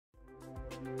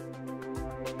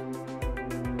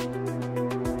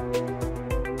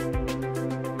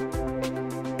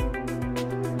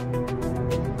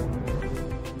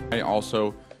I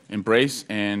also embrace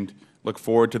and look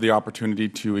forward to the opportunity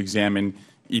to examine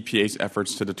EPA's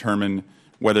efforts to determine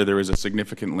whether there is a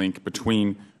significant link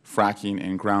between fracking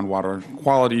and groundwater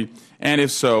quality, and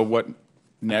if so, what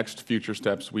next future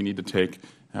steps we need to take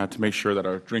to make sure that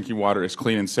our drinking water is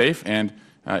clean and safe, and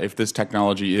if this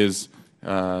technology is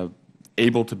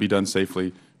able to be done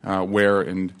safely, where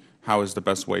and how is the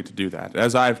best way to do that.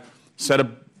 As I've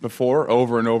said before,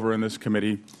 over and over in this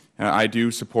committee, I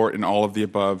do support an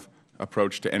all-of-the-above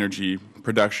approach to energy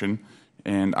production,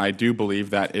 and I do believe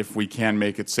that if we can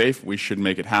make it safe, we should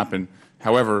make it happen.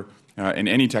 However, in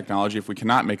any technology, if we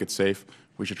cannot make it safe,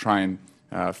 we should try and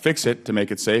fix it to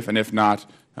make it safe, and if not,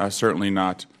 certainly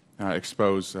not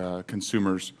expose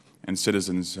consumers and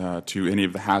citizens to any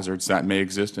of the hazards that may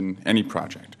exist in any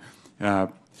project.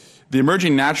 The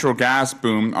emerging natural gas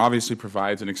boom obviously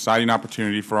provides an exciting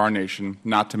opportunity for our nation,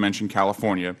 not to mention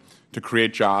California, to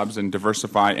create jobs and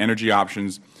diversify energy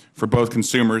options for both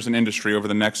consumers and industry over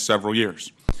the next several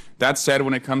years. That said,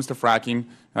 when it comes to fracking,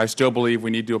 I still believe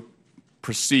we need to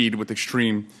proceed with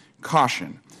extreme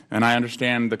caution. And I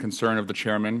understand the concern of the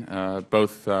chairman,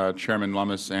 both Chairman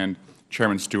Lummis and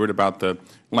Chairman Stewart, about the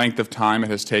length of time it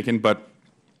has taken. But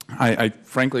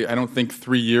frankly, I don't think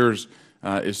 3 years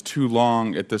is too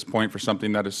long at this point for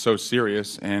something that is so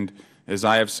serious. And as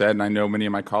I have said, and I know many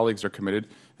of my colleagues are committed,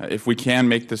 if we can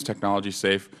make this technology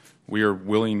safe, we are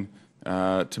willing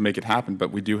to make it happen.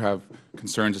 But we do have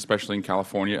concerns, especially in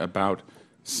California, about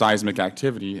seismic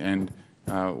activity and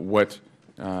what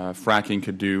fracking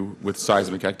could do with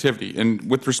seismic activity. And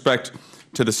with respect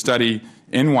to the study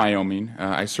in Wyoming,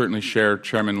 I certainly share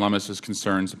Chairman Lummis's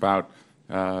concerns about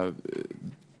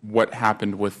what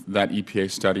happened with that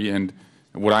EPA study. And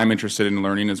what I'm interested in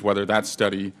learning is whether that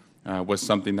study was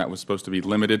something that was supposed to be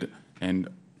limited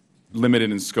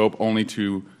in scope only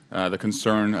to the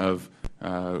concern of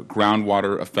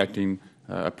groundwater affecting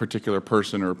a particular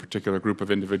person or a particular group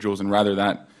of individuals, and whether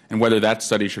that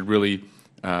study should really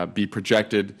be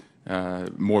projected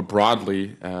more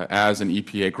broadly as an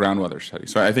EPA groundwater study.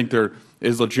 So I think there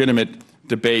is legitimate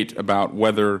debate about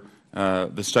whether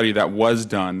the study that was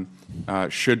done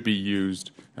should be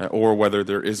used or whether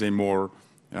there is a more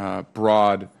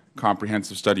broad,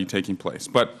 comprehensive study taking place.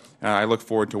 But I look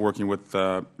forward to working with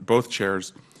both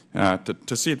chairs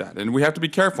to see that. And we have to be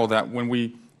careful that when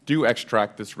we do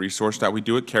extract this resource, that we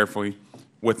do it carefully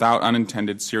without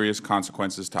unintended serious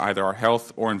consequences to either our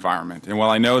health or environment. And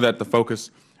while I know that the focus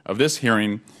of this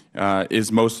hearing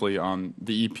is mostly on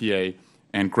the EPA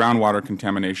and groundwater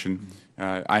contamination,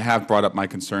 I have brought up my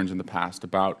concerns in the past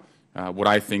about what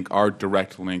I think are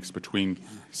direct links between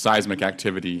seismic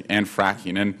activity and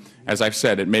fracking. And as I've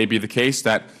said, it may be the case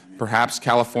that perhaps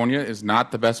California is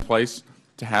not the best place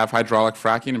to have hydraulic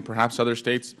fracking, and perhaps other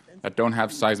states that don't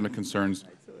have seismic concerns,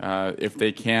 if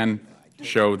they can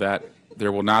show that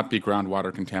there will not be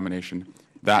groundwater contamination,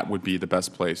 that would be the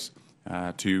best place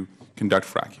to conduct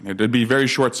fracking. It would be very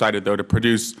short-sighted, though, to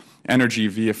produce energy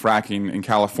via fracking in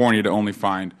California to only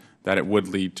find that it would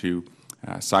lead to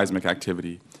seismic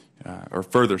activity or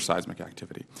further seismic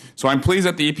activity. So I'm pleased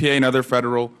that the EPA and other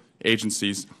federal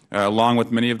agencies, along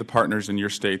with many of the partners in your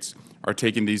states, are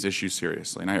taking these issues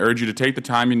seriously. And I urge you to take the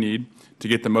time you need to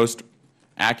get the most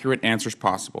accurate answers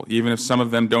possible, even if some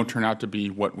of them don't turn out to be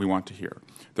what we want to hear.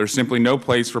 There's simply no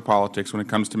place for politics when it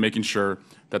comes to making sure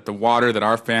that the water that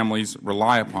our families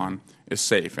rely upon is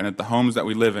safe and that the homes that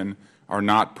we live in are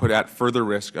not put at further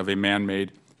risk of a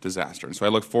man-made disaster. And so I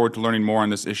look forward to learning more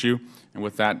on this issue. And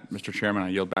with that, Mr. Chairman, I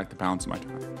yield back the balance of my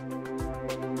time.